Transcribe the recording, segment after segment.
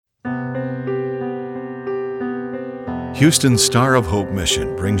Houston's Star of Hope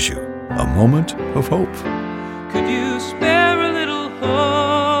mission brings you a moment of hope. Could you spare a little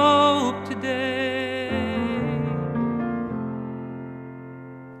hope today?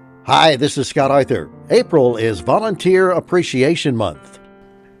 Hi, this is Scott Arthur. April is Volunteer Appreciation Month.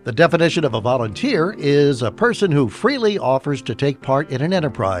 The definition of a volunteer is a person who freely offers to take part in an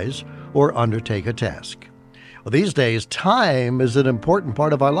enterprise or undertake a task. Well, these days, time is an important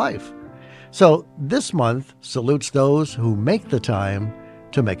part of our life. So this month salutes those who make the time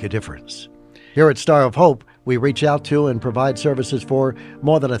to make a difference. Here at Star of Hope, we reach out to and provide services for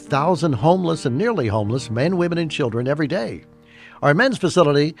more than 1,000 homeless and nearly homeless men, women, and children every day. Our men's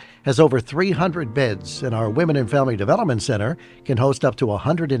facility has over 300 beds, and our Women and Family Development Center can host up to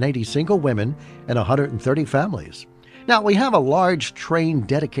 180 single women and 130 families. Now, we have a large, trained,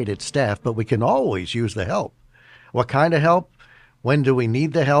 dedicated staff, but we can always use the help. What kind of help? When do we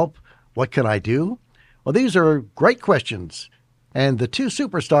need the help? What can I do? Well, these are great questions. And the two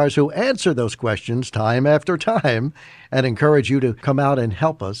superstars who answer those questions time after time and encourage you to come out and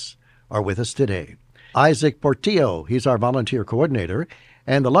help us are with us today. Isaac Portillo, he's our volunteer coordinator,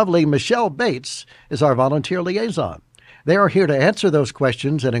 and the lovely Michelle Bates is our volunteer liaison. They are here to answer those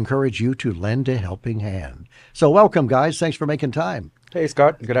questions and encourage you to lend a helping hand. So welcome, guys. Thanks for making time. Hey,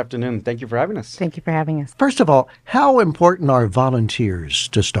 Scott. Good afternoon. Thank you for having us. Thank you for having us. First of all, how important are volunteers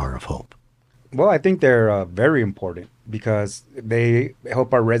to Star of Hope? Well, I think they're very important because they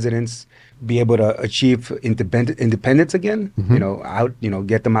help our residents be able to achieve independence again,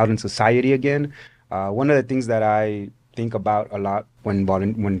 get them out in society again. One of the things that I think about a lot when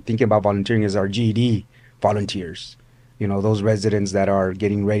thinking about volunteering is our GED volunteers. You know, those residents that are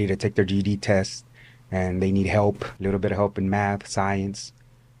getting ready to take their GED test and they need help, a little bit of help in math, science.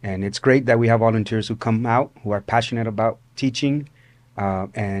 And it's great that we have volunteers who come out, who are passionate about teaching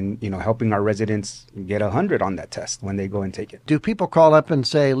and helping our residents get 100 on that test when they go and take it. Do people call up and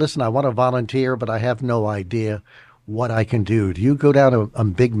say, listen, I want to volunteer, but I have no idea what I can do? Do you go down a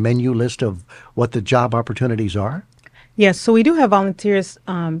big menu list of what the job opportunities are? Yes, so we do have volunteers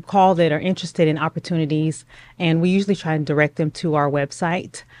call that are interested in opportunities, and we usually try and direct them to our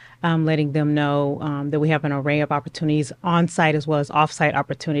website, letting them know that we have an array of opportunities on-site as well as off-site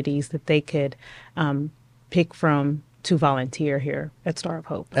opportunities that they could pick from to volunteer here at Star of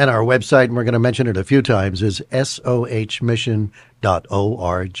Hope. And our website, and we're going to mention it a few times, is sohmission.org.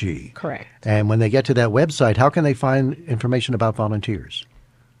 Correct. And when they get to that website, how can they find information about volunteers?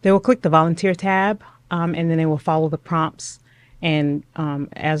 They will click the volunteer tab, and then they will follow the prompts. And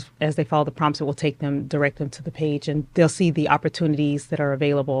as they follow the prompts, it will direct them to the page, and they'll see the opportunities that are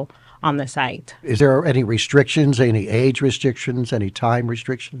available on the site. Is there any restrictions, any age restrictions, any time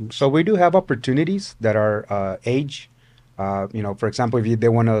restrictions? So we do have opportunities that are age. For example, if they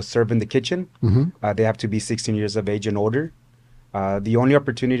want to serve in the kitchen, they have to be 16 years of age and older. The only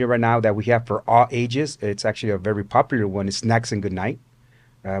opportunity right now that we have for all ages, it's actually a very popular one, is Snacks and Goodnight,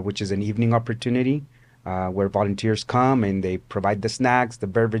 which is an evening opportunity where volunteers come and they provide the snacks, the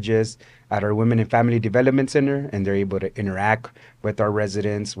beverages at our Women and Family Development Center, and they're able to interact with our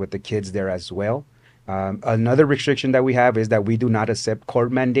residents, with the kids there as well. Another restriction that we have is that we do not accept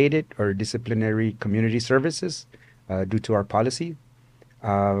court-mandated or disciplinary community services due to our policy.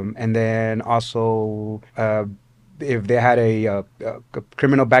 And then also, if they had a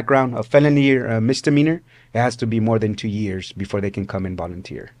criminal background, a felony or a misdemeanor, it has to be more than 2 years before they can come and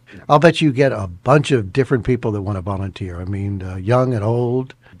volunteer. I'll bet you get a bunch of different people that want to volunteer. I mean, young and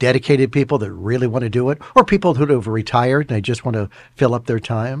old, dedicated people that really want to do it, or people who have retired and they just want to fill up their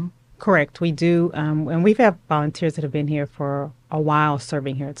time. Correct. We do. And we've had volunteers that have been here for a while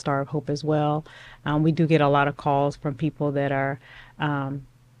serving here at Star of Hope as well. We do get a lot of calls from people that are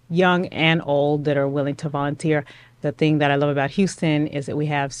young and old that are willing to volunteer. The thing that I love about Houston is that we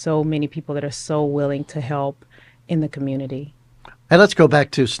have so many people that are so willing to help in the community. And let's go back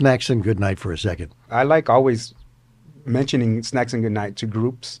to Snacks and Goodnight for a second. I like always mentioning Snacks and Goodnight to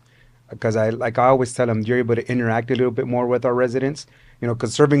groups because I always tell them you're able to interact a little bit more with our residents.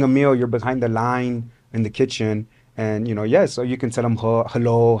 Because serving a meal, you're behind the line in the kitchen. And, so you can tell them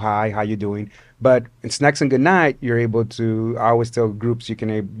hello, hi, how you doing? But in Snacks and Goodnight, you're able to, I always tell groups, you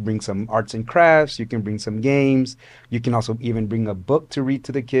can bring some arts and crafts, you can bring some games. You can also even bring a book to read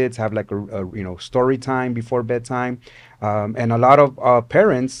to the kids, have like a story time before bedtime. And a lot of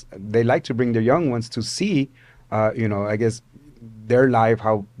parents, they like to bring their young ones to see, I guess, their life,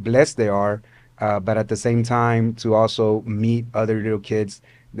 how blessed they are. But at the same time, to also meet other little kids,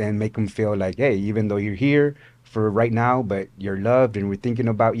 then make them feel like, hey, even though you're here for right now, but you're loved and we're thinking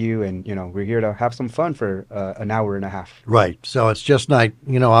about you, and we're here to have some fun for an hour and a half. Right. So it's just not,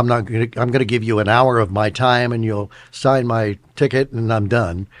 I'm going to give you an hour of my time and you'll sign my ticket and I'm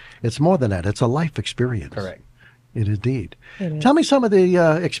done. It's more than that. It's a life experience. Correct. It is indeed. It is. Tell me some of the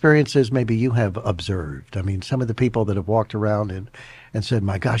experiences maybe you have observed. I mean, some of the people that have walked around and said,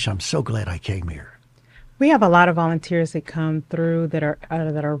 my gosh, I'm so glad I came here. We have a lot of volunteers that come through that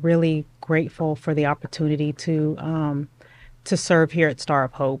are really grateful for the opportunity to serve here at Star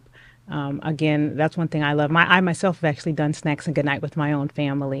of Hope. Again, that's one thing I love. I myself have actually done Snacks and Goodnight with my own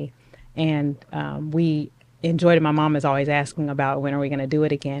family, and we enjoyed it. My mom is always asking about when are we going to do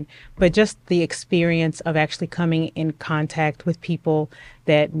it again. But just the experience of actually coming in contact with people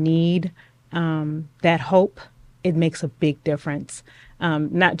that need that hope, it makes a big difference.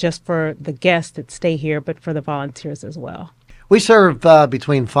 Not just for the guests that stay here, but for the volunteers as well. We serve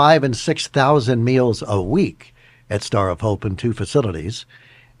between 5,000 and 6,000 meals a week at Star of Hope in 2 facilities.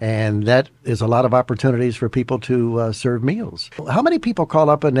 And that is a lot of opportunities for people to serve meals. How many people call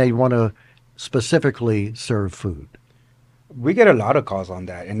up and they want to specifically serve food? We get a lot of calls on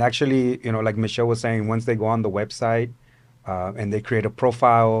that. And actually, like Michelle was saying, once they go on the website and they create a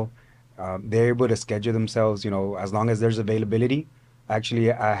profile, they're able to schedule themselves, as long as there's availability.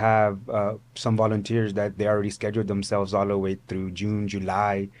 Actually, I have some volunteers that they already scheduled themselves all the way through June,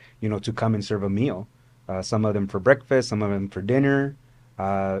 July, to come and serve a meal. Some of them for breakfast, some of them for dinner.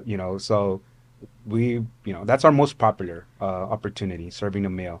 So we, that's our most popular opportunity, serving a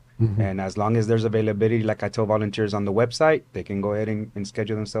meal. Mm-hmm. And as long as there's availability, like I tell volunteers on the website, they can go ahead and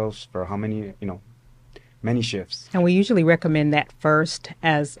schedule themselves for how many, many shifts. And we usually recommend that first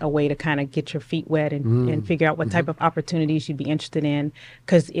as a way to kind of get your feet wet and figure out what type of opportunities you'd be interested in,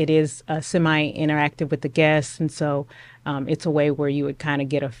 because it is semi-interactive with the guests. And so it's a way where you would kind of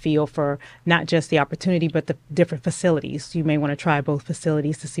get a feel for not just the opportunity, but the different facilities. You may want to try both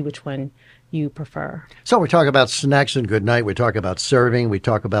facilities to see which one you prefer. So we're talking about Snacks and Goodnight. We talk about serving. We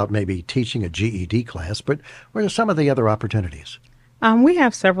talk about maybe teaching a GED class. But what are some of the other opportunities? We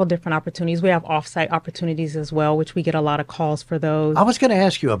have several different opportunities. We have off-site opportunities as well, which we get a lot of calls for those. I was going to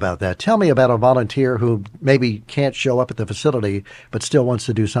ask you about that. Tell me about a volunteer who maybe can't show up at the facility, but still wants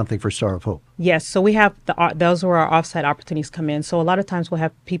to do something for Star of Hope. Yes, so we have those where our off-site opportunities come in. So a lot of times we'll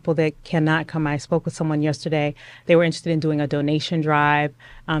have people that cannot come. I spoke with someone yesterday. They were interested in doing a donation drive.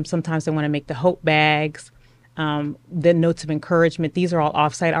 Sometimes they want to make the Hope bags. The notes of encouragement. These are all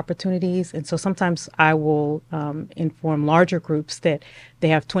offsite opportunities. And so sometimes I will inform larger groups that they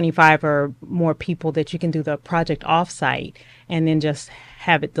have 25 or more people that you can do the project offsite and then just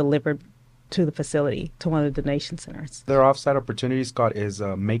have it delivered to the facility, to one of the donation centers. Their offsite opportunity, Scott, is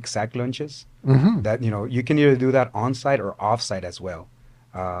make sack lunches. Mm-hmm. That, you can either do that on-site or off-site as well.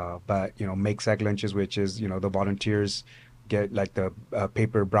 But, make sack lunches, which is, the volunteers get like the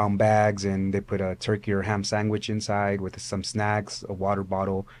paper brown bags, and they put a turkey or ham sandwich inside with some snacks, a water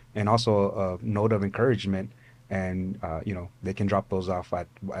bottle, and also a note of encouragement. And, they can drop those off at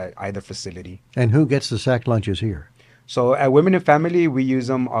either facility. And who gets the sack lunches here? So at Women and Family, we use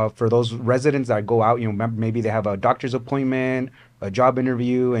them for those residents that go out, maybe they have a doctor's appointment, a job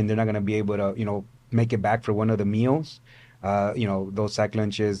interview, and they're not going to be able to, make it back for one of the meals. Those sack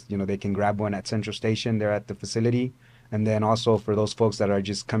lunches, they can grab one at Central Station there at the facility. And then also for those folks that are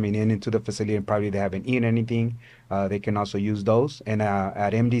just coming into the facility and probably they haven't eaten anything, they can also use those. And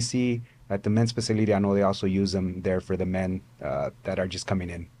at MDC, at the men's facility, I know they also use them there for the men that are just coming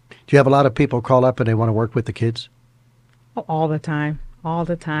in. Do you have a lot of people call up and they want to work with the kids? Oh, all the time.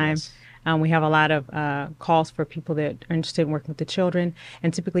 Yes. We have a lot of calls for people that are interested in working with the children.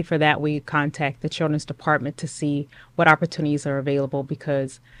 And typically for that, we contact the children's department to see what opportunities are available,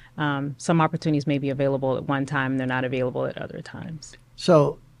 because some opportunities may be available at one time and they're not available at other times.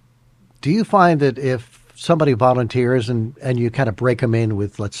 So do you find that if somebody volunteers and you kind of break them in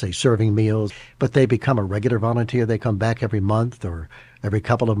with, let's say, serving meals, but they become a regular volunteer, they come back every month or every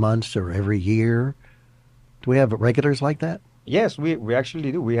couple of months or every year? Do we have regulars like that? Yes, we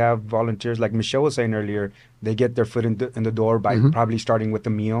actually do. We have volunteers, like Michelle was saying earlier, they get their foot in the door by probably starting with a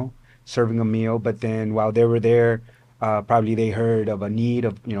meal, serving a meal. But then while they were there, probably they heard of a need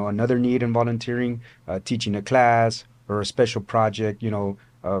of, another need in volunteering, teaching a class or a special project.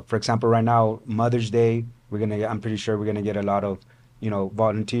 For example, right now, Mother's Day, I'm pretty sure we're going to get a lot of,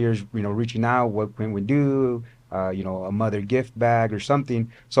 volunteers, reaching out. What can we do? A mother gift bag or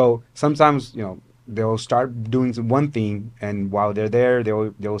something. So sometimes, they'll start doing one thing, and while they're there,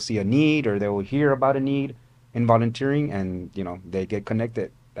 they'll see a need, or they'll hear about a need in volunteering, and they get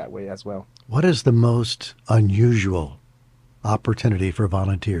connected that way as well. What is the most unusual opportunity for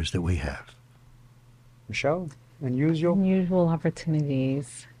volunteers that we have? Michelle? Unusual? Unusual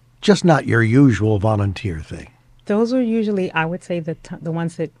opportunities. Just not your usual volunteer thing. Those are usually, I would say, the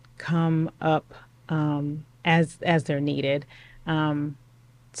ones that come up as they're needed.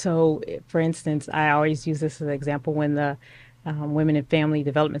 So, for instance, I always use this as an example. When the Women and Family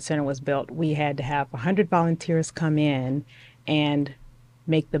Development Center was built, we had to have 100 volunteers come in and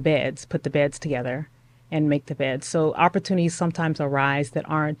make the beds, put the beds together, and make the beds. So opportunities sometimes arise that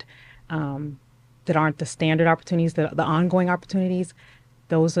aren't the standard opportunities, the ongoing opportunities.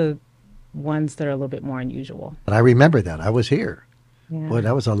 Those are ones that are a little bit more unusual. And I remember that. I was here. Yeah. Boy,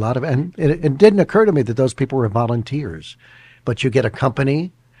 that was a lot of, and it didn't occur to me that those people were volunteers. But you get a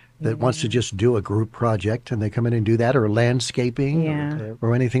company that wants to just do a group project, and they come in and do that, or landscaping,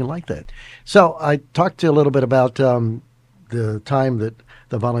 or anything like that. So I talked to you a little bit about the time that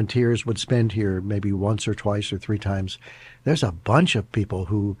the volunteers would spend here, maybe once or twice or three times. There's a bunch of people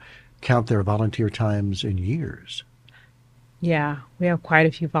who count their volunteer times in years. Yeah, we have quite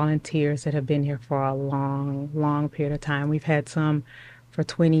a few volunteers that have been here for a long, long period of time. We've had some for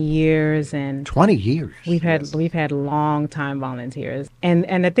 20 years, and 20 years. We've had long time volunteers, and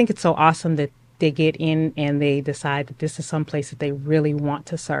I think it's so awesome that they get in and they decide that this is some place that they really want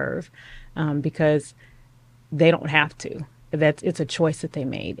to serve, because they don't have to. It's a choice that they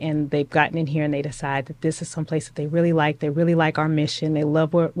made, and they've gotten in here and they decide that this is some place that they really like. They really like our mission. They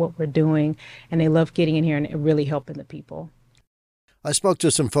love what we're doing, and they love getting in here and really helping the people. I spoke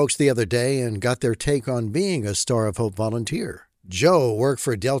to some folks the other day and got their take on being a Star of Hope volunteer. Joe worked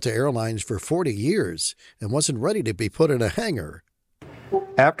for Delta Airlines for 40 years and wasn't ready to be put in a hangar.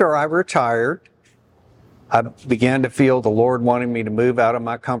 After I retired, I began to feel the Lord wanting me to move out of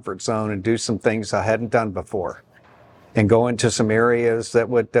my comfort zone and do some things I hadn't done before and go into some areas that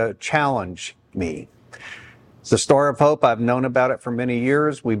would challenge me. The Star of Hope, I've known about it for many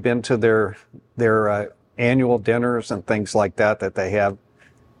years. We've been to their annual dinners and things like that they have,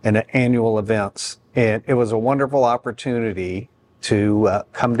 and annual events. And it was a wonderful opportunity to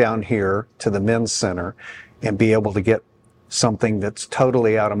come down here to the Men's Center and be able to get something that's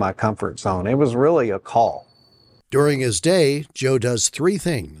totally out of my comfort zone. It was really a call. During his day, Joe does three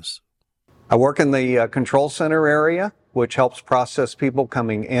things. I work in the control center area, which helps process people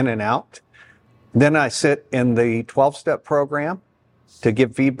coming in and out. Then I sit in the 12-step program to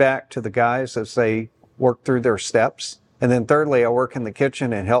give feedback to the guys as they work through their steps. And then thirdly, I work in the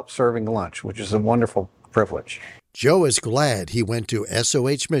kitchen and help serving lunch, which is a wonderful privilege. Joe is glad he went to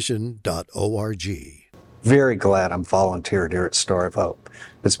sohmission.org. Very glad I'm volunteered here at Star of Hope.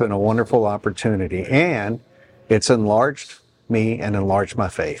 It's been a wonderful opportunity, and it's enlarged me and enlarged my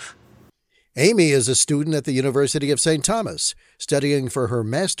faith. Amy is a student at the University of St. Thomas, studying for her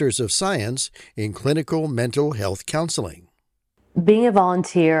Master's of Science in Clinical Mental Health Counseling. Being a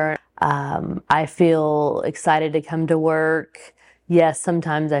volunteer, I feel excited to come to work. Yes,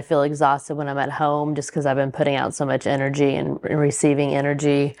 sometimes I feel exhausted when I'm at home just because I've been putting out so much energy and receiving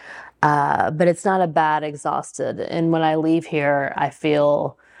energy. But it's not a bad exhausted. And when I leave here, I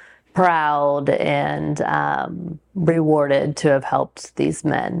feel proud and rewarded to have helped these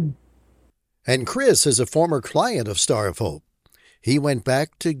men. And Chris is a former client of Star of Hope. He went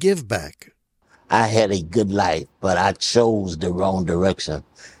back to give back. I had a good life, but I chose the wrong direction.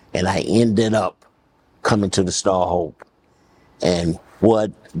 And I ended up coming to the Star of Hope. And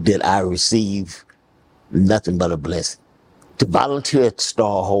what did I receive? Nothing but a blessing. To volunteer at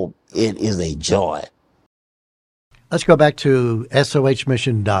Star of Hope, it is a joy. Let's go back to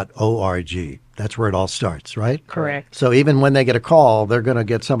sohmission.org. That's where it all starts, right? Correct. So even when they get a call, they're going to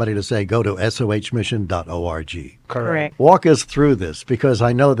get somebody to say, go to sohmission.org. Correct. Walk us through this, because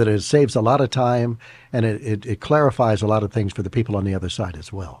I know that it saves a lot of time and it clarifies a lot of things for the people on the other side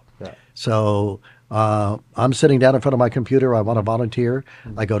as well. Right. So I'm sitting down in front of my computer. I want to volunteer.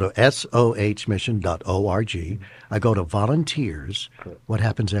 I go to sohmission.org. I go to volunteers. What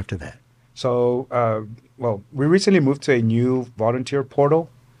happens after that? So, we recently moved to a new volunteer portal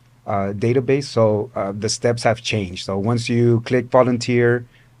database. So the steps have changed. So once you click volunteer,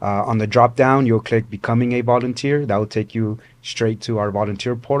 on the drop down, you'll click becoming a volunteer. That will take you straight to our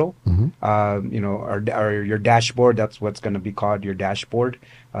volunteer portal. Mm-hmm. Your dashboard, that's what's going to be called your dashboard.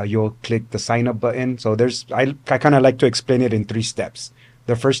 You'll click the sign up button. So I kind of like to explain it in 3 steps.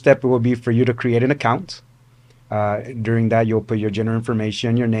 The first step will be for you to create an account. During that, you'll put your general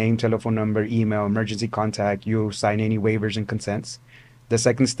information, your name, telephone number, email, emergency contact. You'll sign any waivers and consents. The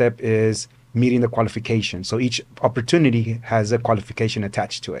second step is meeting the qualification. So each opportunity has a qualification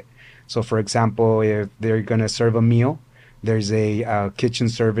attached to it. So for example, if they're going to serve a meal, there's a kitchen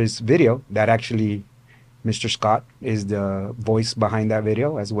service video that actually Mr. Scott is the voice behind that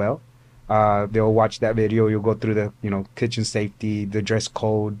video as well. They'll watch that video. You'll go through the, kitchen safety, the dress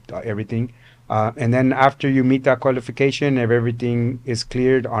code, everything. And then after you meet that qualification, if everything is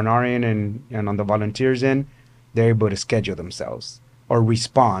cleared on our end and on the volunteers' end, they're able to schedule themselves or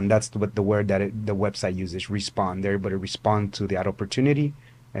respond. That's what the word that the website uses, respond. They're able to respond to that opportunity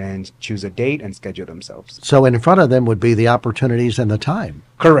and choose a date and schedule themselves. So in front of them would be the opportunities and the time.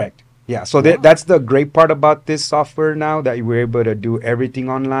 Correct. Yeah. So that's the great part about this software now, that we're able to do everything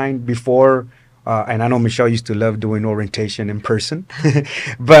online. Before, and I know Michelle used to love doing orientation in person,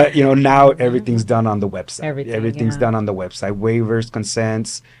 but now everything's done on the website. Everything's done on the website. Waivers,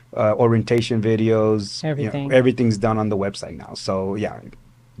 consents, orientation videos, everything's done on the website now. So yeah,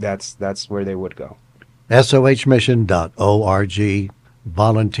 that's where they would go. SOHmission.org.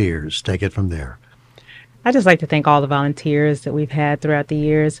 Volunteers. Take it from there. I just like to thank all the volunteers that we've had throughout the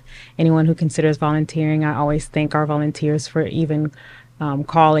years. Anyone who considers volunteering, I always thank our volunteers for even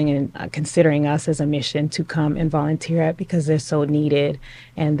calling and considering us as a mission to come and volunteer at, because they're so needed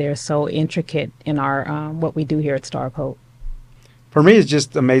and they're so intricate in our what we do here at Star of Hope. For me, it's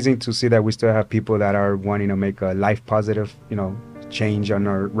just amazing to see that we still have people that are wanting to make a life positive, change on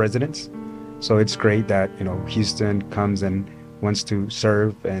our residents. So it's great that, Houston comes and wants to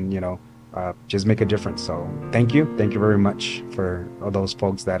serve and, just make a difference. So thank you very much for all those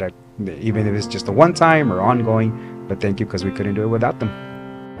folks that are, even if it's just a one time or ongoing, but thank you, because we couldn't do it without them.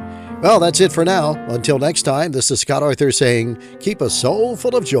 Well, that's it for now. Until next time, this is Scott Arthur saying, keep a soul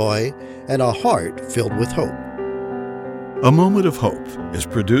full of joy and a heart filled with hope. A Moment of Hope is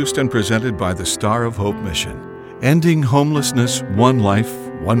produced and presented by the Star of Hope mission, ending homelessness one life,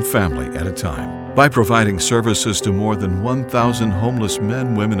 one family at a time, by providing services to more than 1,000 homeless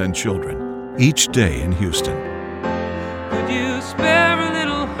men, women, and children each day in Houston. Could you spare a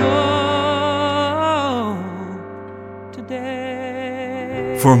little hope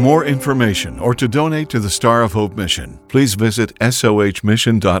today? For more information or to donate to the Star of Hope mission, please visit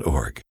sohmission.org.